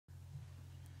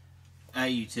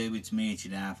Hey YouTube, it's me, it's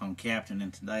your iPhone Captain,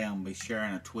 and today I'm going to be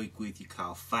sharing a tweak with you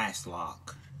called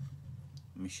FastLock.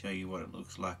 Let me show you what it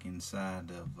looks like inside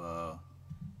of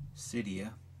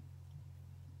Cydia.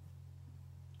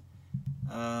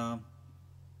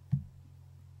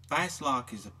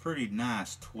 FastLock is a pretty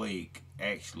nice tweak,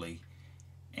 actually,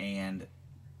 and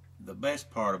the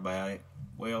best part about it,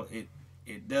 well,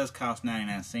 it does cost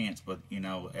 99 cents, but you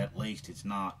know, at least it's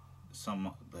not some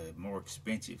of the more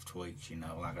expensive tweaks, you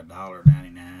know, like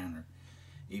 $1.99 or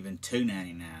even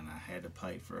 $2.99 I had to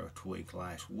pay for a tweak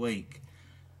last week.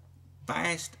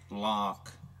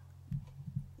 FastLock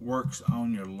works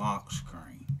on your lock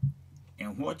screen,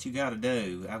 and what you got to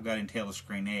do, I've got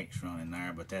IntelliScreen X running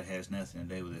there, but that has nothing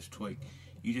to do with this tweak.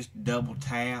 You just double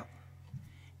tap,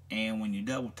 and when you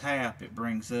double tap, it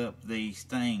brings up these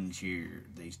things here,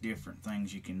 these different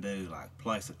things you can do, like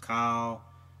place a call,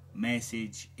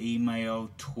 message,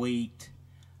 email, tweet,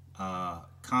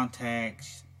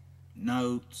 contacts,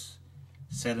 notes,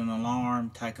 set an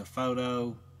alarm, take a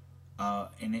photo,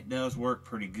 and it does work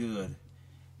pretty good.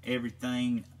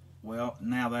 Everything, well,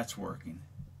 now that's working.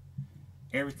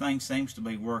 Everything seems to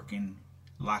be working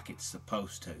like it's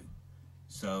supposed to.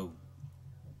 So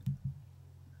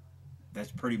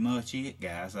that's pretty much it,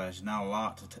 guys. There's not a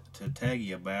lot to tell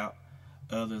you about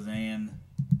other than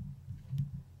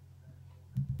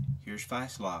here's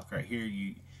FastLock. Right here,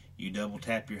 you double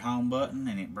tap your home button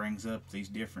and it brings up these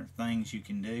different things you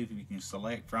can do. You can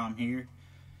select from here.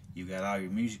 You've got all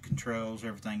your music controls,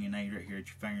 everything you need right here at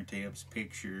your fingertips,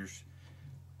 pictures,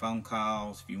 phone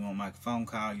calls. If you want to make a phone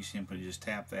call, you simply just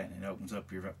tap that and it opens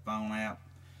up your phone app.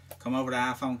 Come over to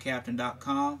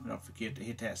iPhoneCaptain.com. Don't forget to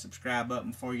hit that subscribe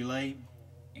button before you leave,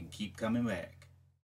 and keep coming back.